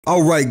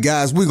All right,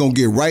 guys, we're going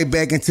to get right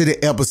back into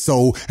the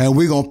episode and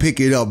we're going to pick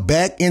it up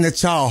back in the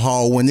chow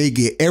hall when they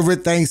get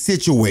everything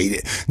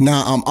situated.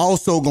 Now, I'm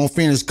also going to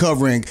finish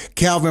covering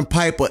Calvin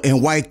Piper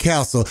and White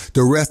Castle,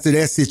 the rest of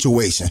that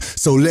situation.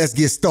 So let's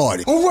get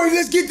started. All right,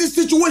 let's get this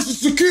situation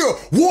secure.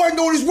 Warden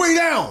on his way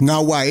down.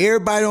 Now, while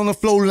everybody on the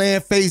floor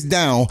laying face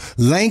down,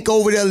 Lank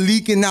over there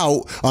leaking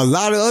out, a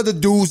lot of other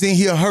dudes in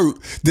here hurt,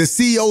 the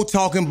CEO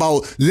talking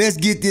about let's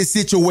get this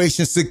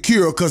situation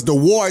secure because the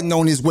warden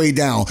on his way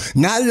down.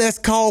 Now, let's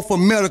call for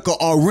medical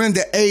or render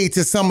aid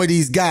to some of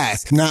these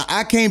guys. Now,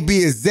 I can't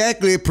be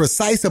exactly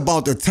precise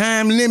about the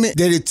time limit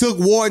that it took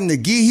warden to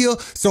get here,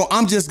 so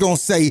I'm just gonna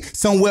say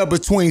somewhere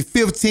between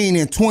 15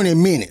 and 20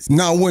 minutes.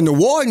 Now, when the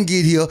warden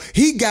get here,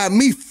 he got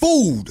me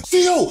fooled.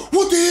 CEO,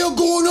 what the hell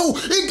going on?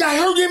 It got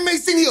hurt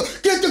inmates in here.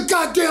 Get the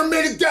goddamn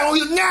medic down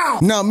here now.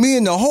 Now, me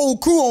and the whole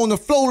crew on the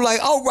floor like,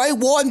 all right,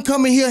 warden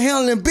coming here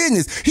handling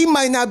business. He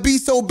might not be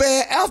so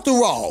bad after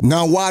all.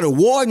 Now, while the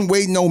warden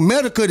waiting on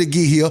medical to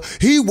get here,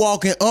 he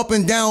walking up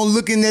and down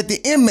looking at the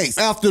inmates.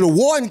 After the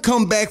warden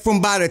come back from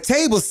by the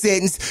table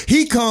settings,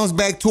 he comes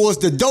back towards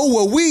the door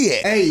where we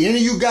at. Hey, any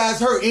of you guys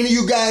hurt? Any of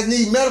you guys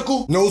need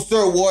medical? No,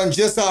 sir, warden.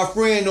 Just our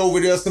friend over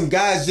there. Some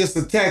guys just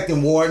attacked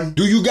him, warden.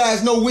 Do you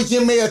guys know which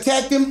inmate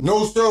attacked him?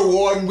 No, sir,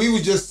 warden. We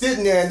was just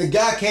sitting there and the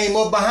guy came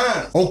up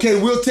behind us.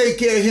 Okay, we'll take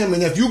care of him.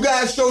 And if you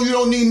guys show you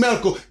don't need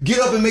medical, get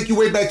up and make your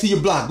way back to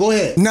your block. Go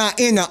ahead. Now,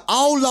 in an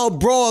all-out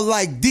brawl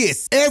like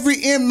this, every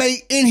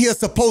inmate in here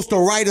supposed to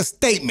write a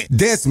statement.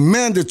 That's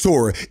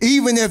mandatory.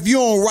 Even if you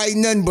don't write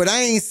nothing, but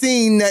I ain't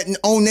seen nothing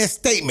on that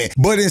statement.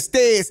 But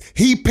instead,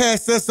 he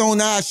passed us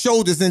on our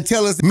shoulders and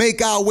tell us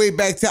make our way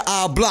back to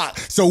our block.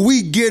 So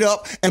we get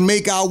up and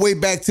make our way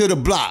back to the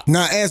block.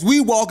 Now, as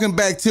we walking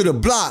back to the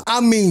block,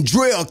 I mean,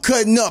 Drell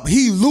cutting up.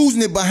 He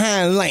losing it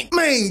behind Lank.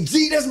 Man,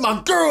 G, that's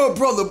my girl,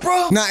 brother,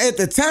 bro. Now, at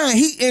the time,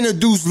 he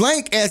introduced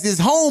Lank as his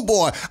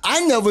homeboy. I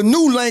never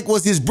knew Lank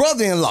was his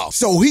brother-in-law.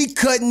 So he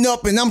cutting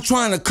up and I'm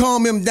trying to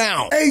calm him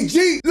down. Hey,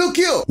 G, look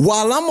here.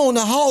 While I'm on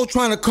the hall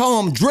trying to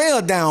calm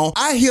Drell down,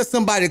 I hear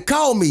somebody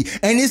call me,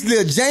 and it's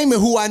little Jamie,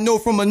 who I know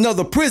from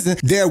another prison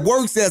that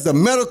works as a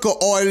medical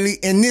orderly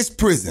in this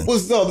prison.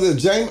 What's up, little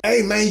Jamie?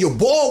 Hey, man, your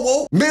boy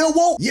woke? Mel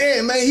woke?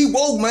 Yeah, man, he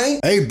woke, man.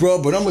 Hey,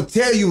 bro, but I'm gonna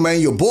tell you,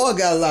 man, your boy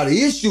got a lot of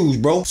issues,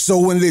 bro. So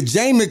when little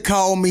Jamie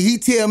called me, he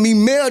tell me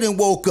Mel done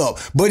woke up,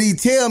 but he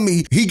tell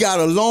me he got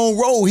a long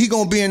road. He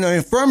gonna be in the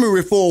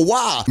infirmary for a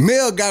while.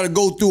 Mel gotta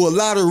go through a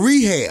lot of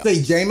rehab.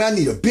 Say, Jamie, I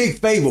need a big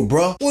favor,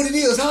 bro. What it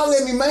is? Holler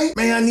at me, man.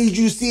 Man, I need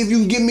you to see if you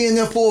can get me in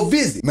there for a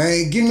visit.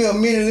 Man, give me a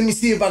minute. Let me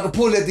see if I can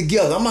pull that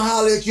together. I'ma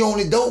holler at you on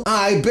the dope. All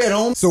right, bet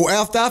on. So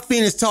after I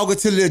finish talking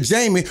to little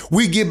Jamie,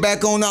 we get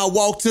back on our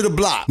walk to the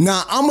block.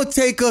 Now, I'ma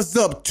take us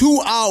up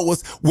 2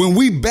 hours when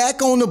we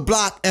back on the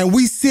block and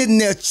we sitting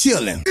there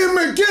chilling. Hey,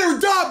 man, Gary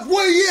Dobbs,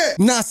 where you at?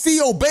 Now,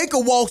 C.O. Baker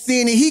walks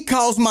in and he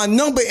calls my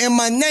number and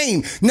my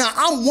name. Now,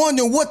 I'm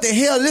wondering what the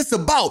hell this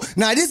about.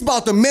 Now, this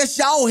about to mess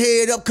y'all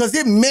head up because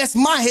it messed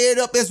my head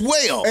up as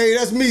well. Hey,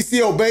 that's me,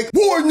 C.O. Baker.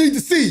 Warden need to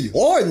see you.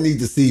 Warden need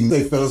to see me.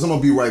 Hey, fellas, I'm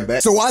gonna be right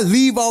back. So I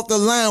leave off the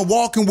line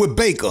walking with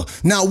Baker.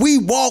 Now we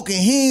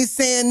walking, he ain't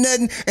saying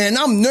nothing, and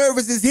I'm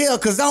nervous as hell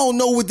because I don't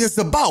know what this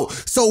about.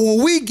 So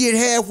when we get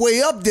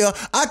halfway up there,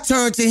 I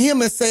turn to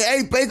him and say,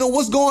 hey, Baker,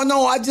 what's going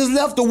on? I just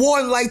left the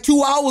warden like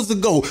 2 hours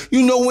ago.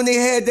 You know, when they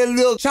had that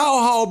little chow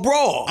hall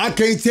brawl. I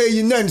can't tell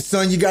you nothing,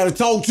 son. You got to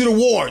talk to the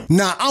warden.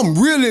 Now, I'm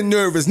really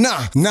nervous.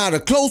 Now, the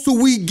closer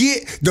we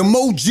get, the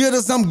more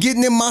jitters I'm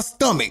getting in my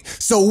stomach.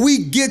 So we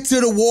get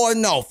to the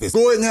warden office.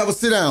 Go ahead and have a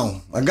sit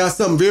down. I got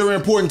something very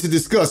important to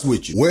discuss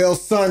with you. Well,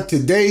 son,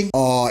 today,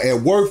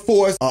 at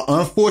Workforce, an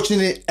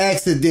unfortunate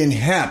accident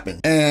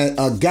happened. And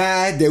a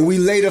guy that we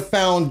later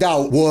found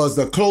out was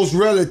a close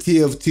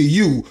relative to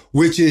you,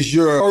 which is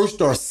your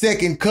first or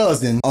second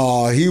cousin.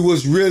 He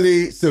was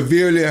really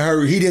severely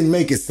hurt. He didn't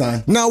make it,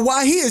 son. Now,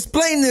 while he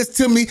explained this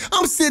to me,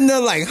 I'm sitting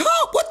there like,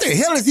 huh? What the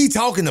hell is he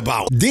talking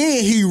about?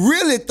 Then he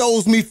really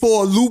throws me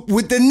for a loop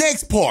with the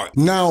next part.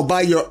 Now,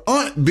 by your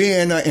aunt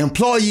being an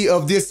employee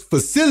of this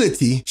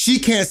facility, she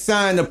can't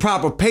sign the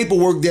proper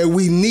paperwork that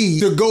we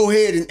need to go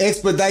ahead and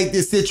expedite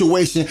this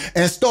situation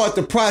and start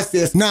the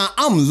process. Now,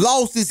 I'm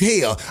lost as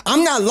hell.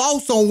 I'm not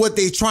lost on what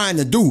they trying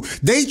to do.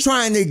 They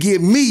trying to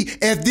get me,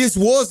 if this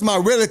was my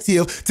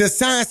relative, to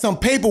sign some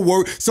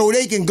paperwork so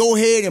they can go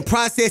ahead and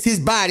process his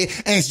body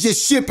and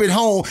just ship it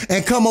home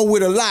and come up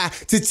with a lie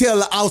to tell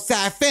the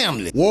outside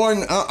family.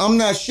 Warden, I'm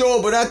not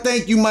sure, but I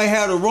think you might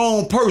have the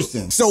wrong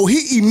person. So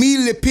he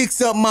immediately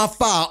picks up my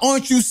file.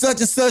 Aren't you such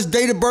and such,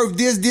 date of birth,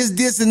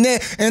 this, and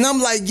that? And I'm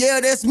like, yeah,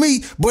 that's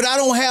me, but I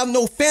don't have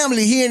no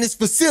family here in this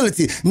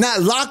facility.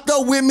 Not locked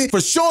up with me,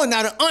 for sure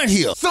not an aunt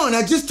here. Son,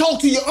 I just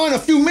talked to your aunt a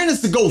few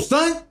minutes ago,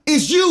 son.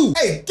 it's you.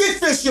 Hey, get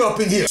Fisher up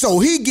in here. So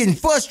he getting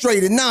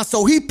frustrated now,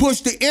 so he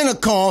pushed the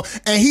intercom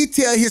and he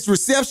tell his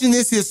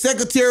receptionist, his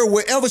secretary,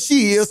 wherever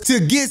she is, to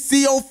get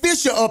CO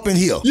Fisher up in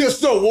here. Yes,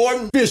 sir,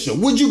 Warden. Fisher,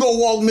 would you go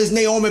walk Miss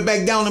Naomi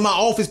back down to my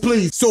office,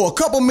 please? So a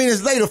couple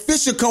minutes later,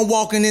 Fisher come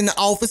walking in the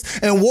office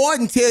and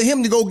Warden tell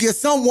him to go get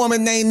some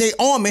woman named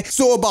Naomi.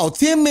 So about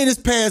 10 minutes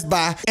pass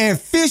by and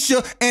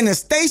Fisher and the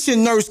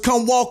station nurse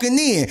come walking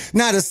in.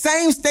 Now the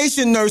same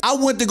station nurse I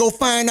went to go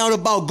find out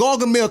about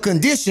Gargamel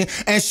condition,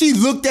 and she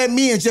looked at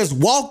me and just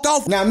walked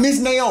off. Now, Miss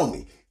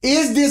Naomi,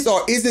 is this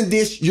or isn't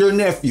this your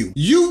nephew?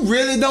 You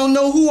really don't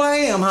know who I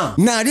am, huh?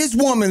 Now, this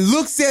woman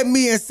looks at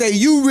me and say,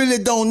 you really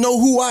don't know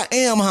who I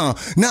am, huh?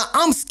 Now,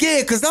 I'm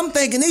scared because I'm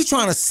thinking they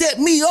trying to set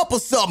me up or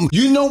something.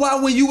 You know why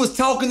when you was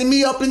talking to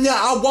me up in there,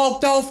 I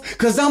walked off?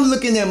 Because I'm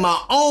looking at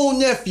my own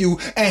nephew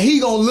and he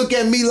gonna look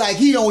at me like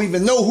he don't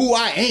even know who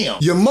I am.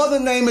 Your mother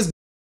name is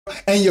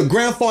and your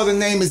grandfather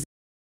name is.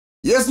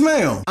 Yes,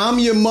 ma'am. I'm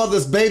your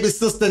mother's baby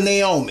sister,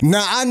 Naomi.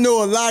 Now, I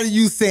know a lot of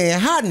you saying,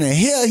 how in the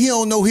hell he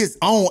don't know his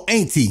own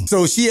auntie?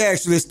 So she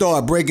actually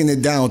started breaking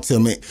it down to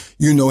me.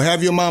 You know,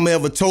 have your mama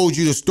ever told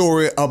you the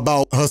story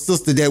about her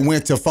sister that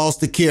went to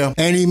foster care?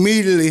 And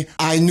immediately,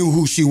 I knew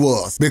who she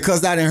was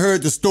because I done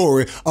heard the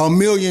story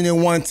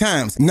 1,000,001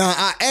 times. Now,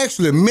 I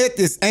actually met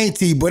this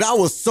auntie, but I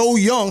was so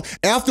young.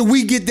 After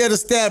we get that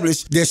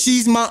established that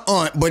she's my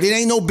aunt, but it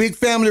ain't no big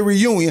family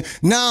reunion,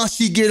 now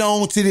she get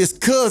on to this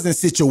cousin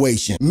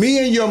situation. Me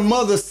and your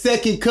mother's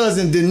second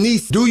cousin,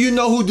 Denise. Do you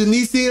know who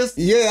Denise is?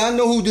 Yeah, I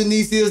know who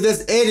Denise is.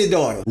 That's Eddie's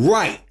daughter.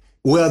 Right.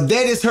 Well,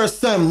 that is her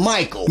son,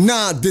 Michael.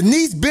 Now,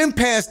 Denise been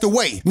passed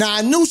away. Now,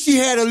 I knew she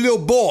had a little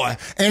boy,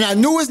 and I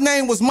knew his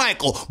name was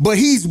Michael, but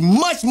he's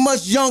much,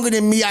 much younger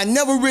than me. I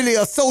never really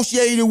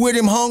associated with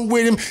him, hung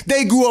with him.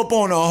 They grew up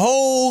on a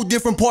whole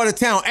different part of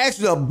town,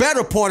 actually a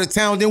better part of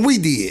town than we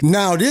did.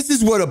 Now, this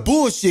is where the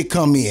bullshit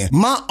come in.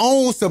 My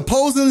own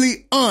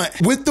supposedly aunt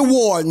with the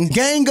warden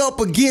gang up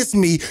against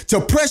me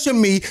to pressure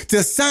me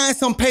to sign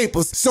some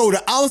papers so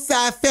the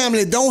outside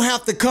family don't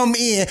have to come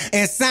in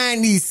and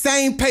sign these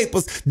same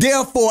papers.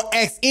 Therefore,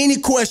 ask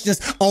any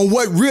questions on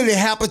what really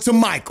happened to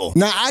Michael.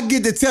 Now, I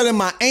get to telling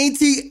my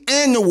auntie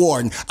and the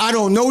warden, I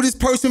don't know this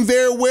person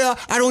very well.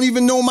 I don't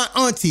even know my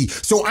auntie.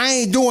 So I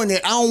ain't doing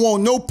that. I don't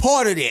want no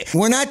part of that.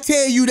 When I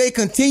tell you they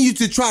continue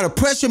to try to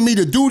pressure me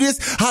to do this,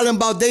 hollering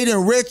about they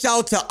done reach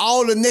out to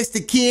all the next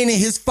of kin in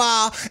his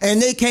file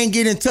and they can't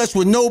get in touch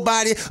with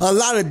nobody, a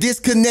lot of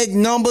disconnect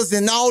numbers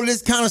and all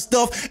this kind of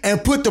stuff,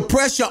 and put the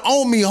pressure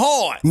on me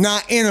hard. Now,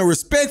 in a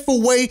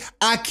respectful way,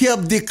 I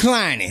kept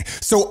declining.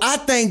 So I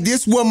think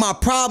this is where my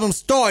problem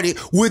started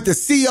with the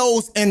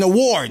COs and the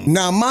warden.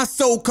 Now, my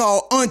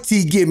so-called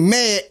auntie get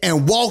mad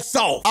and walks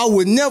off. I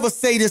would never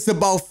say this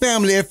about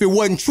family if it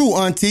wasn't true,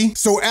 auntie.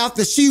 So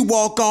after she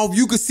walk off,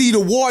 you could see the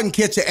warden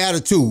catch an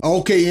attitude.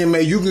 Okay, MA,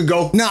 you can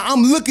go. Now,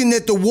 I'm looking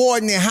at the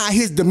warden and how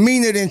his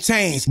demeanor done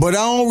changed, but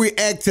I don't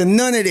react to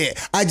none of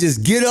that. I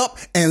just get up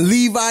and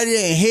leave out of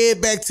there and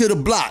head back to the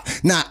block.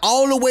 Now,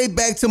 all the way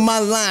back to my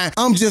line,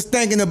 I'm just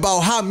thinking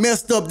about how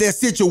messed up that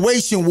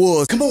situation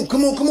was. Come on,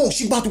 come on, come on.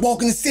 She about to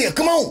walk in the cell.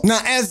 Come on. Now,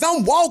 as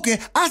I'm walking,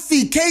 I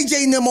see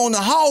KJ and them on the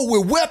hall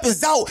with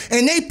weapons out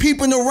and they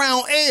peeping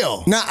around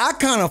L. Now, I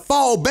kind of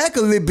fall back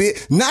a little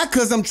bit, not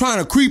because I'm trying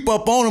to creep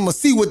up on them or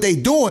see what they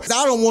doing.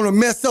 I don't want to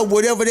mess up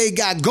whatever they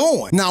got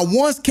going. Now,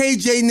 once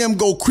KJ and them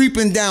go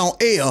creeping down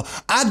L,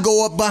 I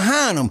go up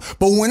behind them.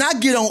 But when I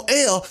get on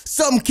L,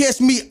 something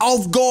catch me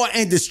off guard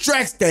and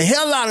distracts the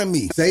hell out of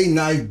me. Say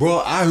nice, bro.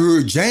 I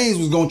heard James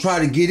was going to try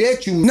to get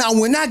at you. Now,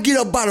 when I get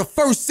up by the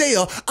first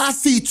cell, I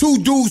see two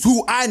dudes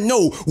who I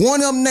know.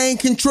 One of them named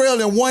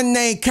Contrail and one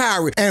named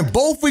Kyrie. And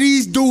both of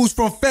these dudes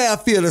from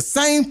Fairfield, the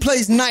same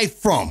place Knight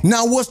from.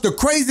 Now, what's the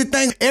crazy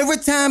thing? Every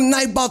time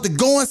Knight about to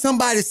go in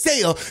somebody's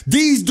cell,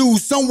 these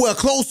dudes somewhere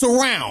close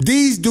around.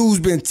 These dudes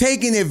been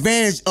taking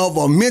advantage of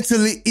a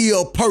mentally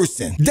ill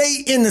person.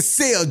 They in the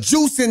cell,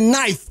 juicing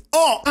Knife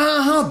up.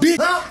 Bitch.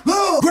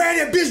 Grab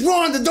that bitch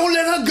Rhonda, don't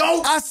let her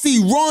go. I see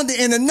Rhonda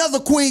and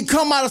another queen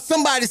come out of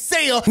somebody's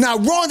cell. Now,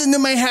 Rhonda and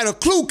them ain't had a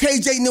clue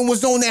KJ and them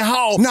was on that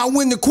hall. Now,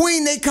 when the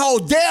queen they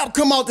called Dab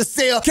come out the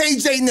cell,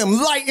 KJ and them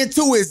light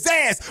into his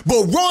ass,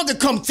 but Rhonda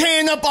come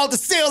tearing up out the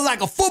cell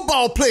like a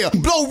football player,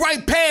 blow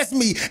right past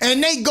me,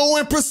 and they go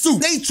in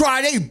pursuit. They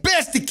try their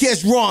best to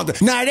catch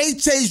Rhonda. Now, they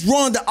chase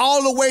Rhonda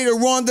all the way to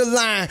Rhonda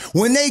line.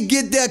 When they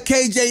get there,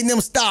 KJ and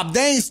them stop.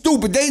 They ain't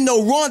stupid. They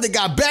know Rhonda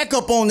got back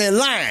up on that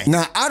line.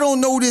 Now, I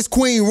don't know this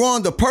Queen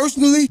Rhonda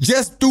personally,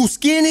 just through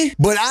Skinny,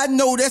 but I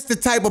know that's the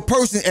type of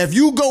person, if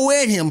you go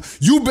at him,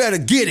 you better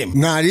get him.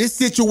 Now, this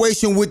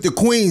situation with the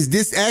Queens,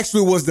 this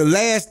actually was the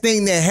last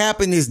thing that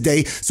happened this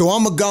day, so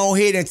I'm gonna go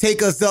ahead and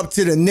take us up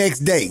to the next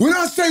day. When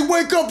I say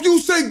wake up, you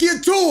say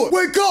get to it.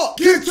 Wake up,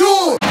 get to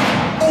it.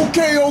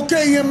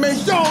 Okay,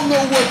 inmates, y'all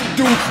know what to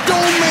do.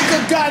 Don't make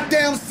a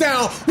goddamn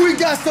sound. We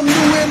got some new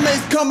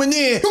inmates coming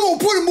in. Come on,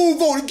 put a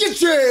move on it. Get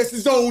your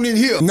asses on in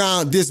here.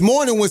 Now, this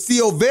morning when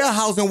CO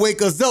Verhouse and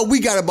wake us up, we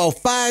got about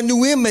 5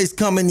 new inmates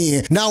coming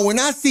in. Now, when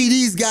I see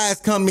these guys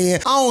come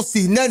in, I don't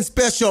see nothing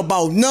special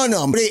about none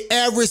of them. They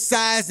average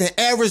size and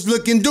average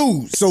looking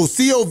dudes. So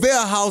C.O.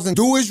 Verhausen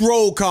do his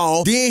roll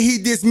call, then he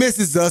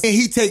dismisses us, and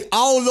he take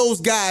all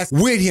those guys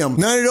with him.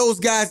 None of those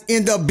guys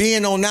end up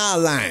being on our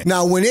line.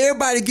 Now, when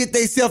everybody get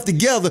themselves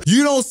together,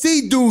 you don't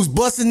see dudes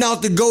busting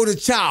out to go to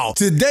chow.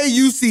 Today,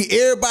 you see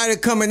everybody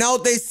coming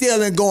out they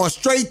cell and going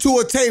straight to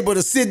a table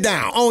to sit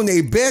down on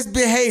their best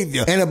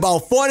behavior. And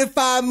about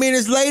 45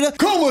 minutes later,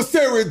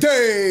 commissary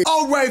day.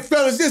 All right,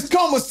 fellas, it's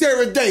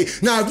commissary day.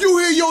 Now, if you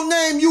hear your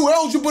name, you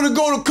eligible to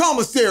go to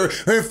commissary.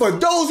 And for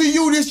those of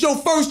you, this your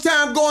first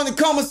time going to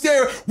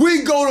commissary,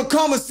 we go to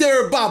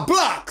commissary by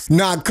blocks.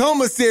 Now,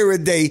 commissary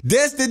day,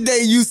 that's the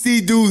day you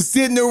see dudes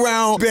sitting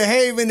around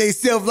behaving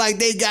themselves like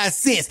they got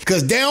sense,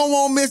 because they don't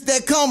want to miss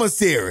that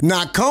commissary.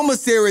 Now,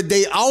 commissary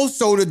day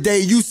also the day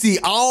you see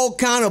all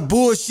kind of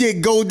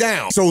bullshit go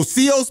down. So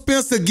C.O.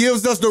 Spencer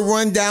gives us the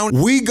rundown.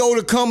 We go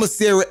to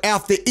commissary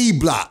after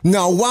E-Block.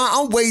 Now, while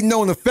I'm waiting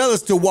on the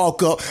fellas to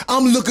walk up,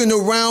 I'm looking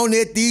around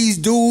at these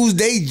dudes.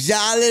 They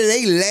jolly,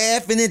 they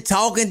laughing and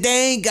talking.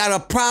 They ain't got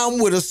a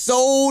problem with a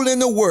soul in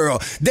the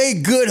world. They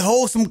good,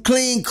 wholesome,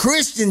 clean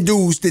Christian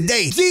dudes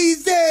today.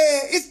 Jesus,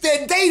 it's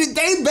that day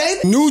today,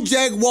 baby. New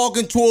Jack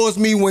walking towards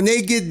me. When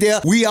they get there,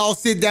 we all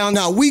sit down.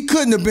 Now, we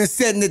couldn't have been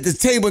sitting at the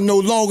table no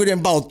longer than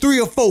about 3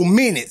 or 4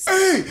 minutes.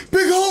 Hey,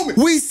 big homie.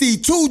 We see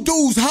 2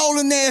 dudes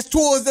hauling ass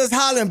towards us,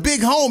 hollering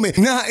big homie.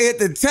 Now, at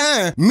the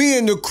time, me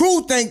and the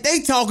crew think they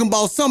talking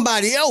about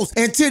somebody else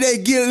until they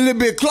get a little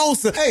bit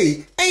closer.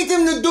 Hey, ain't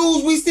them the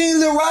dudes we seen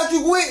Lil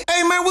Roderick with?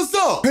 Hey, man, what's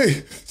up?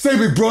 Hey, say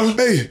big brother.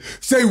 Hey,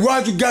 say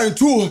Roderick got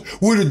into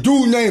it with a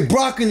dude named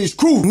Brock and his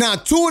crew. Now,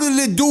 2 of the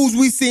little dudes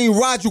we seen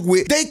Roderick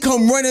with, they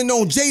come running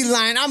on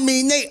J-Line. I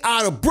mean, they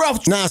out of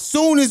breath. Now, as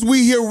soon as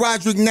we hear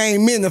Roderick's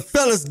name, me and the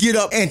fellas get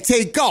up and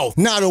take off.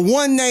 Now, the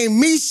one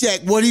named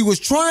Meshack, what he was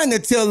trying to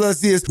tell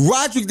us is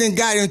Roderick then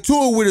got into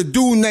it with a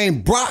dude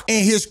named Brock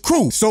and his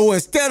crew. So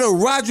instead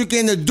of Roderick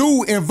and the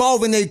dude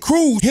involving their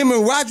crews, him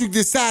and Roderick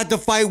decide to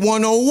fight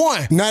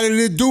one-on-one. Now, the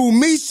little dude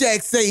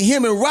Meshack say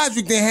him and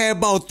Roderick then had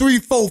about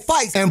 3-4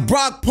 fights, and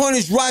Brock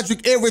punished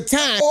Roderick every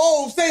time.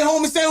 Oh, say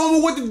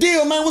homie, what the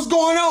deal, man? What's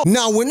going on?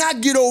 Now, when I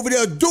get over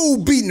there,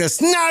 dude beating the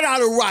snot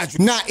out of Roderick.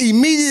 Now,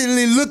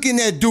 immediately looking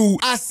at dude,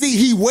 I see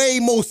he way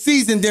more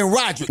seasoned than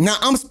Roderick. Now,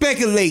 I'm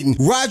speculating.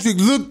 Roderick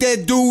looked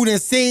at dude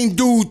and seen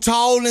dude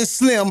tall and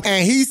slim,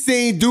 and he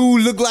seen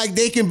dude look like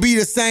they can be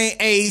the same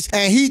age,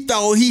 and he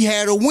thought he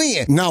had a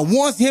win. Now,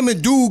 once him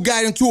and dude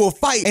got into a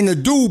fight and the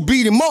dude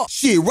beat him up,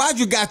 shit,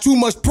 Roderick got too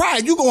much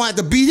pride. You gonna have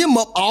to beat him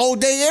up all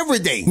day, every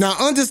day. Now,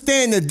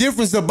 understand the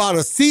difference about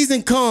a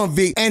seasoned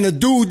convict and a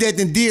dude that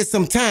done did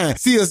some time.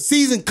 See, a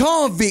seasoned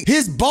convict,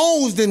 his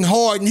bones done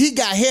hardened. He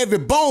got heavy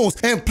bones,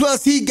 and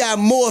plus he got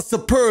more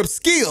superb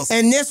skills.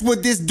 And that's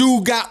what this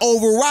dude got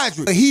over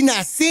Roderick. But he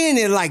not seeing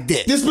it like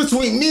that. This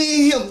between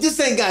me and him, this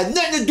ain't got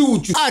nothing to do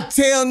with you. I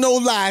tell no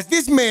lies.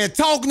 This man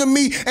talking to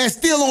me and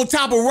still on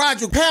top of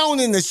Roderick,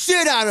 pounding the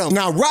shit out of him.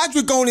 Now,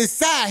 Roderick on his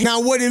side. Now,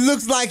 what it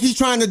looks like he's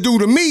trying to do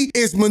to me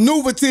is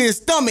maneuver to his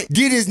stomach,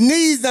 get his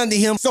knees under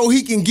him so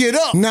he can get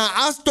up. Now,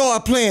 I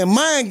start playing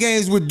mind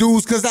games with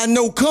dudes because I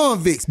know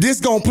convicts. This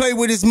gonna play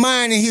with his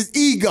mind and his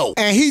ego.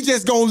 And he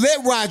just gonna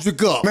let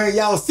Roderick up. Man,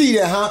 y'all see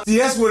that, huh? See,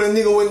 that's what a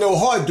nigga with no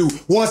heart do.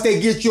 Once they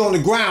get you on the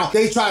ground,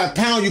 they try to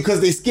pound you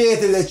because they scared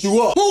to let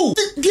you up. Who?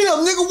 Get up,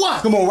 nigga,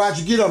 what? Come on,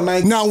 Roderick, get up,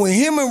 man. Now, when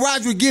him and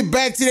Roderick get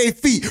back to their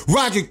feet,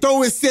 Roderick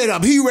throw his set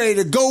up. He ready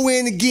to go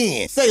in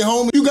again. Say,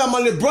 homie, you got my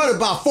little brother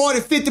about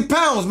 40, 50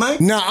 pounds, man.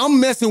 Now, I'm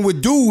messing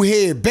with dude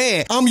head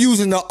bad. I'm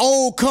using the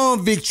old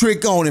convict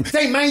trick on him.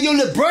 Say, man, your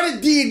little brother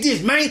did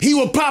this, man. He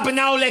was popping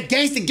all that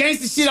gangster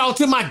shit out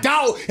to my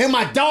dog, and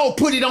my dog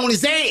put it on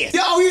his ass.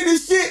 Y'all hear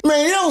this shit?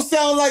 Man, it don't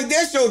sound like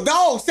that's your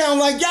dog. Sound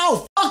like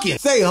y'all fucking.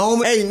 Say,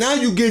 homie, hey, now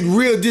you get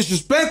real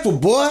disrespectful,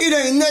 boy. It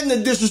ain't nothing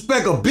to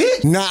disrespect a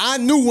bitch. Now, I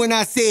knew when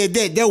I said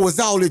that was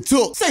all it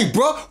took. Say,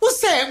 bro,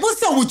 what's that?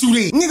 What's up with you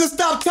then? Nigga,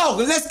 stop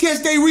talking. Let's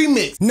catch they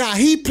remix. Now,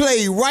 he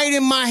played right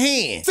in my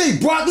hand. Say,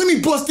 Brock, let me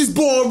bust this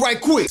boy right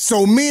quick.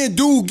 So me and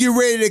dude get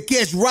ready to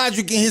catch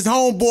Roderick and his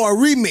homeboy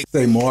remix.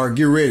 Say, Mark,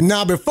 get ready.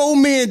 Now, before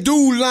me and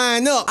dude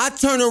line up, I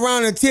turn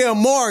around and tell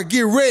Mark,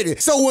 get ready.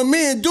 So when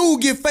me and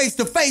dude get face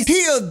to face,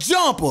 he a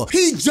jumper.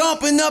 He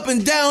jumping up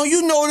and down.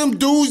 You know them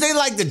dudes, they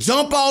like to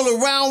jump all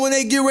around when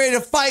they get ready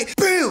to fight.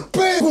 Bam,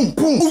 bam, boom,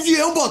 boom. Oh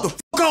yeah, I'm about to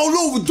fuck all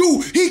over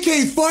dude. He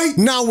can't fight.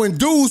 Now when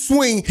dude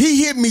swing,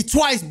 he hit me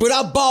twice, but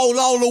I balled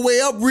all the way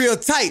up real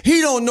tight.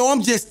 He don't know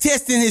I'm just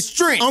testing his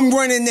strength. I'm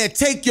running that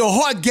take your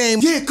heart game.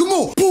 Yeah, come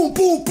on. Boom,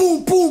 boom,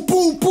 boom, boom,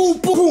 boom, boom,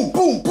 boom,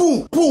 boom, boom,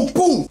 boom,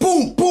 boom,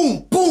 boom,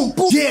 boom, boom,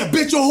 boom. Yeah,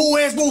 bitch, your whole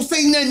ass won't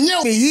say nothing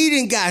else. And he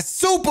done got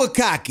super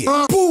cocky.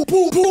 Boom,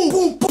 boom, boom,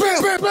 boom,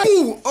 bam, bam,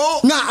 boom.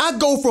 Now I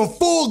go from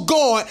full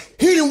guard,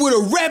 hit him with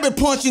a rabbit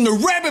punch in the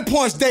rabbit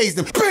punch dazed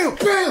him. Bam,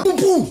 bam, boom,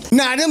 boom.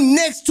 Now them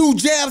next 2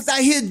 jabs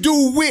I hit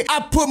dude with, I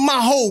put my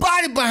whole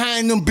body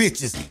behind them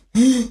bitches.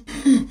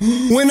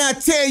 When I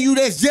tell you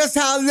that's just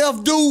how I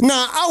left dude,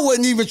 nah, I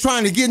wasn't even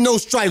trying to get no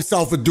stripes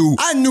off a dude.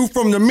 I knew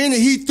from the minute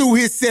he threw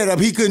his setup,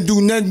 he couldn't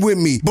do nothing with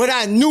me. But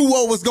I knew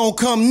what was gonna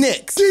come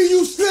next. See,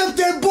 you slapped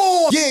that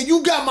ball. Yeah,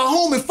 you got my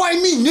homie.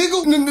 Fight me,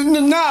 nigga.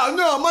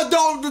 Nah, my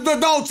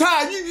dog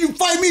tired. You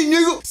fight me,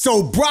 nigga.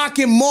 So Brock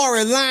and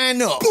Maury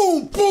line up.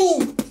 Boom,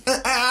 boom.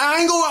 I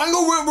ain't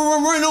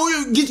gonna run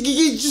on you. Get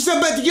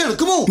yourself back together.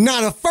 Come on.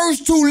 Now, the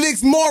first 2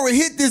 licks Maury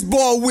hit this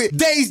ball with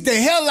dazed the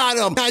hell out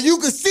of him. Now, you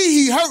can see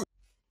he hurt.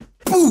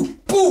 Boom,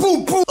 boom,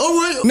 boom, boom. All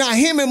right. Now,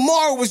 him and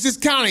Maury was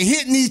just kind of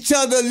hitting each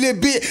other a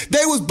little bit.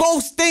 They was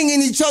both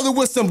stinging each other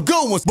with some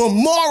good ones. But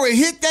Maury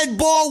hit that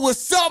ball with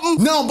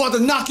something. Now I'm about to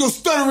knock your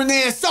stuttering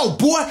ass out,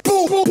 boy.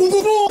 Boom, boom, boom,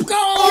 boom, boom.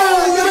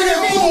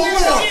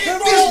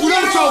 This what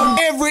I'm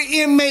talking. Every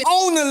inmate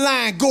on the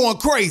line going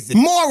crazy.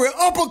 Maury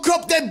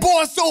uppercut that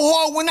boy so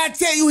hard when I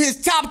tell you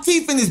his top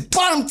teeth and his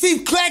bottom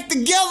teeth clacked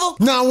together.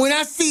 Now, when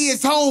I see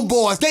his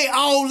homeboys, they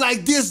all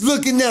like this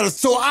looking at us.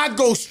 So I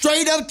go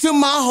straight up to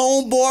my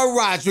homeboy,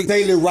 Roderick.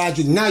 Daily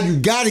Roderick, now you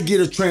gotta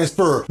get a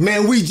transfer.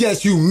 Man, we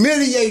just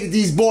humiliated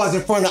these boys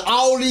in front of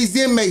all these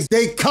inmates.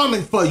 They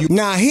coming for you.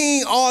 Now, he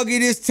ain't argue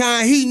this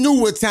time. He knew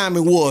what time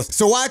it was.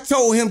 So I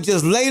told him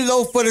just lay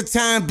low for the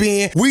time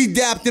being. We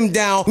dapped him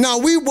down. Now,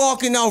 we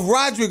walking off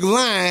Roderick's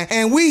line,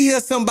 and we hear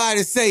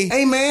somebody say,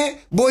 hey, man,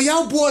 boy,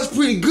 y'all boys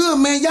pretty good,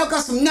 man. Y'all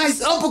got some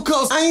nice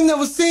uppercuts. I ain't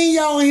never seen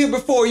y'all in here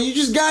before. You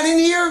just got in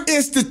here?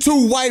 It's the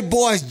 2 white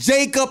boys,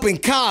 Jacob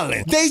and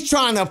Colin. They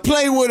trying to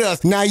play with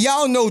us. Now,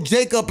 y'all know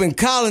Jacob and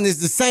Colin is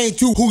the same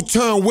 2 who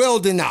turned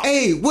Weldon out.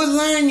 Hey, what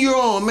line you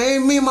on,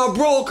 man? Me and my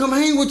bro come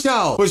hang with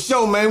y'all. For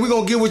sure, man. We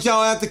gonna get with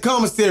y'all at the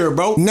commissary,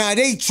 bro. Now,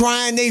 they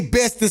trying their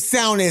best to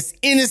sound as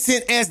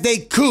innocent as they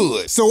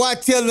could. So I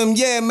tell them,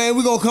 yeah, man,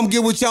 we gonna come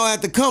get with y'all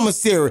at the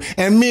commissary.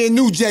 And me and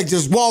New Jack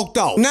just walked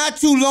off. Not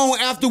too long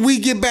after we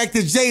get back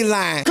to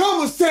J-Line.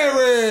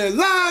 Commissary,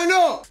 line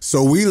up!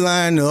 So we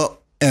line up.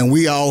 And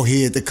we all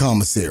head to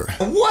commissary.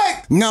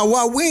 What? Now,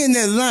 while we in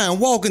that line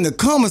walking the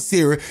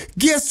commissary,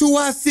 guess who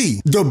I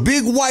see? The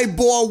big white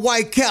boy,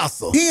 White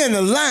Castle. He in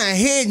the line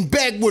heading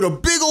back with a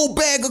big old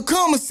bag of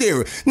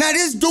commissary. Now,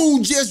 this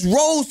dude just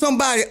rolled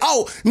somebody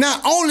out.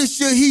 Not only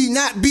should he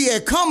not be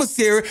at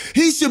commissary,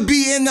 he should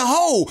be in the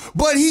hole,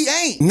 but he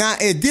ain't. Now,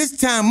 at this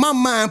time, my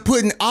mind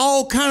putting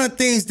all kind of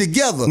things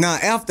together. Now,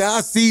 after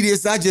I see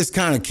this, I just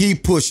kind of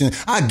keep pushing.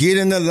 I get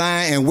in the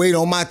line and wait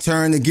on my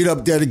turn to get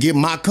up there to get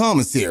my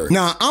commissary.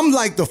 Now, I'm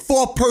like the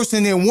 4th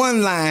person in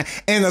one line,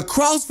 and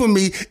across from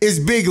me is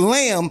Big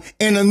Lamb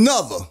in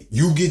another.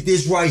 You get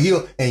this right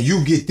here, and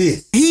you get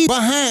this. He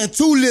behind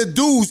 2 little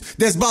dudes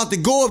that's about to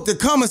go up to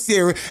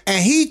commissary,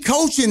 and he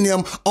coaching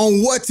them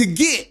on what to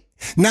get.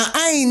 Now,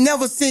 I ain't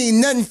never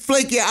seen nothing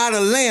flaky out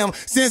of Lamb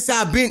since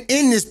I've been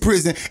in this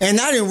prison, and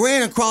I done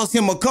ran across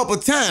him a couple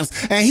times,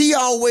 and he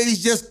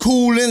always just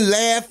cool and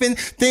laughing,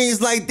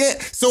 things like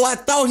that. So I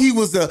thought he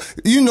was a,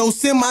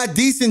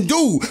 semi-decent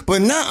dude,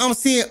 but now I'm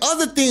seeing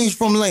other things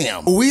from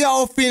Lamb. We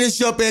all finish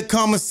up at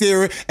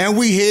commissary, and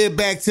we head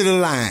back to the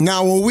line.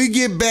 Now, when we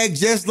get back,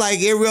 just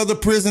like every other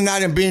prison I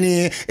done been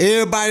in,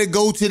 everybody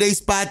go to their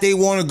spot they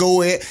want to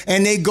go at,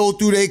 and they go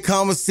through their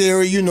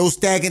commissary,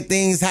 stacking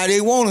things how they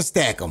want to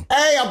stack them.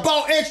 Hey, I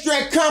bought extra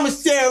at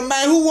commissary,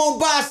 man. Who won't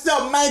buy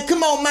something, man?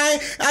 Come on, man.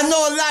 I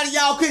know a lot of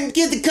y'all couldn't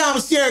get the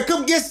commissary.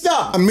 Come get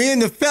some. Me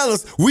and the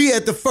fellas, we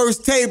at the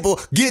first table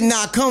getting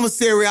our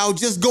commissary out,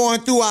 just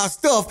going through our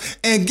stuff.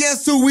 And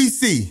guess who we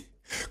see?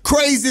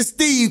 Crazy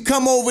Steve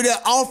come over there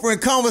offering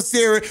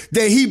commissary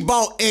that he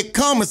bought at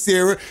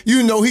commissary.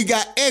 He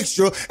got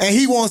extra and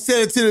he won't sell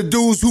it to the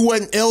dudes who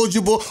wasn't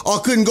eligible or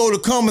couldn't go to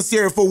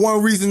commissary for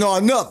one reason or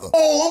another.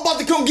 Oh, I'm about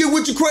to come get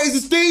with you,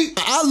 Crazy Steve.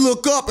 I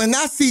look up and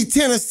I see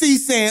Tennessee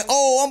saying,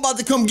 oh, I'm about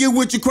to come get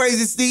with you,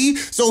 Crazy Steve.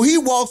 So he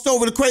walks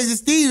over to Crazy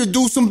Steve to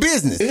do some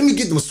business. Let me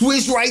get them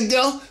switch right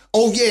there.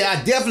 Oh, yeah,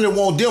 I definitely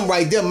want them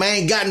right there, man. I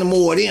ain't got no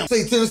more of them.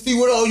 Say, Tennessee,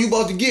 what all you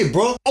about to get,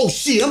 bro? Oh,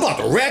 shit, I'm about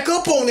to rack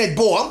up on that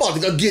boy. I'm about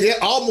to go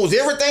get almost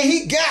everything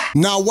he got.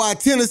 Now, while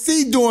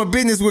Tennessee doing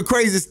business with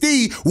Crazy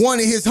Steve, one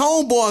of his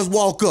homeboys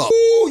walk up.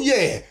 Ooh,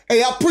 yeah.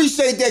 Hey, I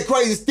appreciate that,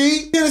 Crazy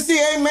Steve. Tennessee,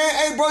 hey, man.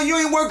 Hey, bro, you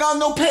ain't work out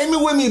no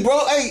payment with me,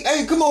 bro.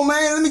 Hey, come on,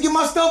 man. Let me get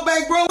my stuff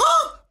back, bro.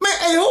 Huh? Man,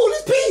 hey, hold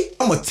this P.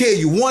 I'm gonna tell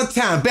you one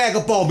time, back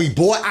up on me,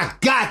 boy. I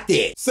got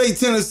that. Say,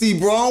 Tennessee,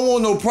 bro, I don't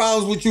want no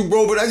problems with you,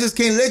 bro, but I just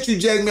can't let you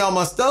jack me all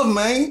my stuff,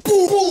 man.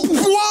 Boom, boom,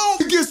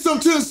 boom. Get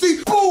some,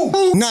 Tennessee. Boom,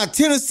 boom. Now,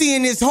 Tennessee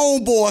and his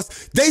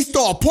homeboys, they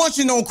start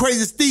punching on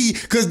Crazy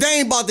Steve because they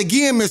ain't about to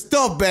give him his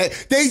stuff back.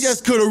 They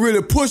just could have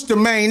really pushed the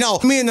man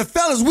off. Me and the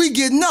fellas, we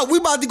getting up. We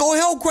about to go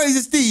help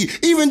Crazy Steve,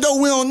 even though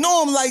we don't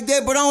know him like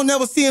that, but I don't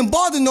never see him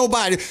bother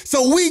nobody.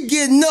 So we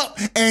getting up,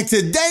 and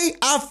today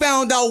I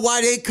found out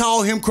why they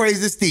call him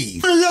Crazy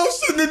Steve. Man, y'all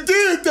shouldn't have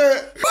did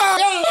that.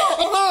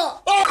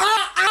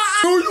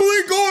 You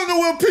ain't going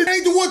nowhere, Pete.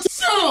 Ain't the one to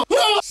shut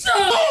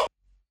up.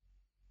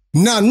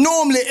 Now,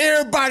 normally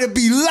everybody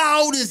be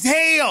loud as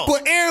hell,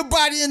 but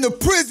everybody in the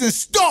prison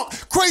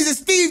stuck. Crazy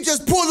Steve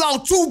just pulled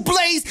out 2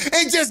 blades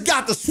and just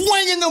got to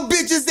swinging them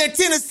bitches at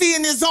Tennessee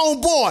and his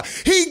homeboy.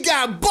 He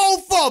got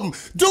both of them.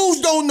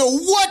 Dudes don't know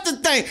what to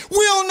think. We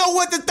don't know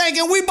what to think,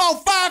 and we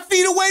about 5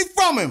 feet away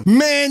from him.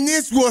 Man,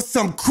 this was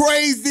some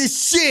crazy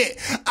shit.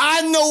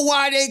 I know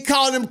why they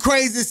call him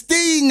Crazy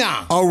Steve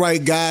now. All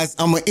right, guys,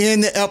 I'm going to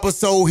end the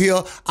episode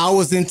here. I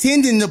was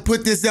intending to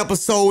put this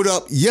episode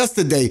up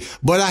yesterday,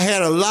 but I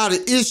had a lot of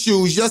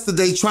issues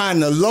yesterday trying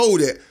to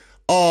load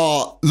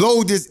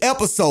this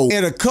episode.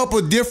 In a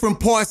couple different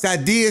parts, I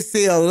did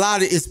say a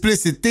lot of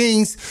explicit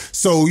things.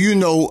 So, you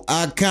know,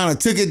 I kind of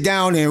took it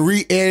down and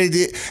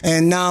re-edited it,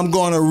 and now I'm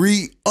going to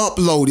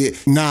re-upload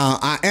it. Now,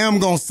 I am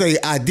going to say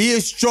I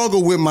did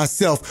struggle with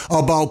myself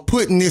about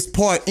putting this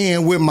part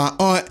in with my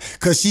aunt,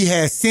 because she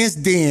has since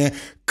then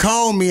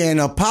called me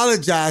and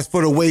apologized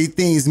for the way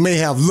things may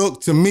have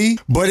looked to me.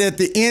 But at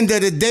the end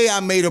of the day, I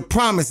made a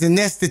promise, and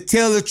that's to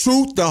tell the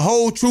truth, the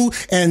whole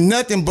truth, and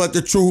nothing but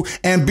the truth,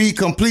 and be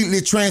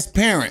completely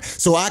transparent.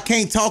 So I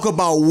can't talk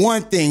about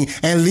one thing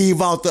and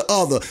leave out the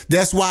other.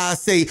 That's why I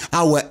say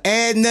I will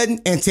add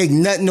nothing and take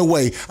nothing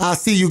away. I'll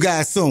see you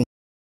guys soon.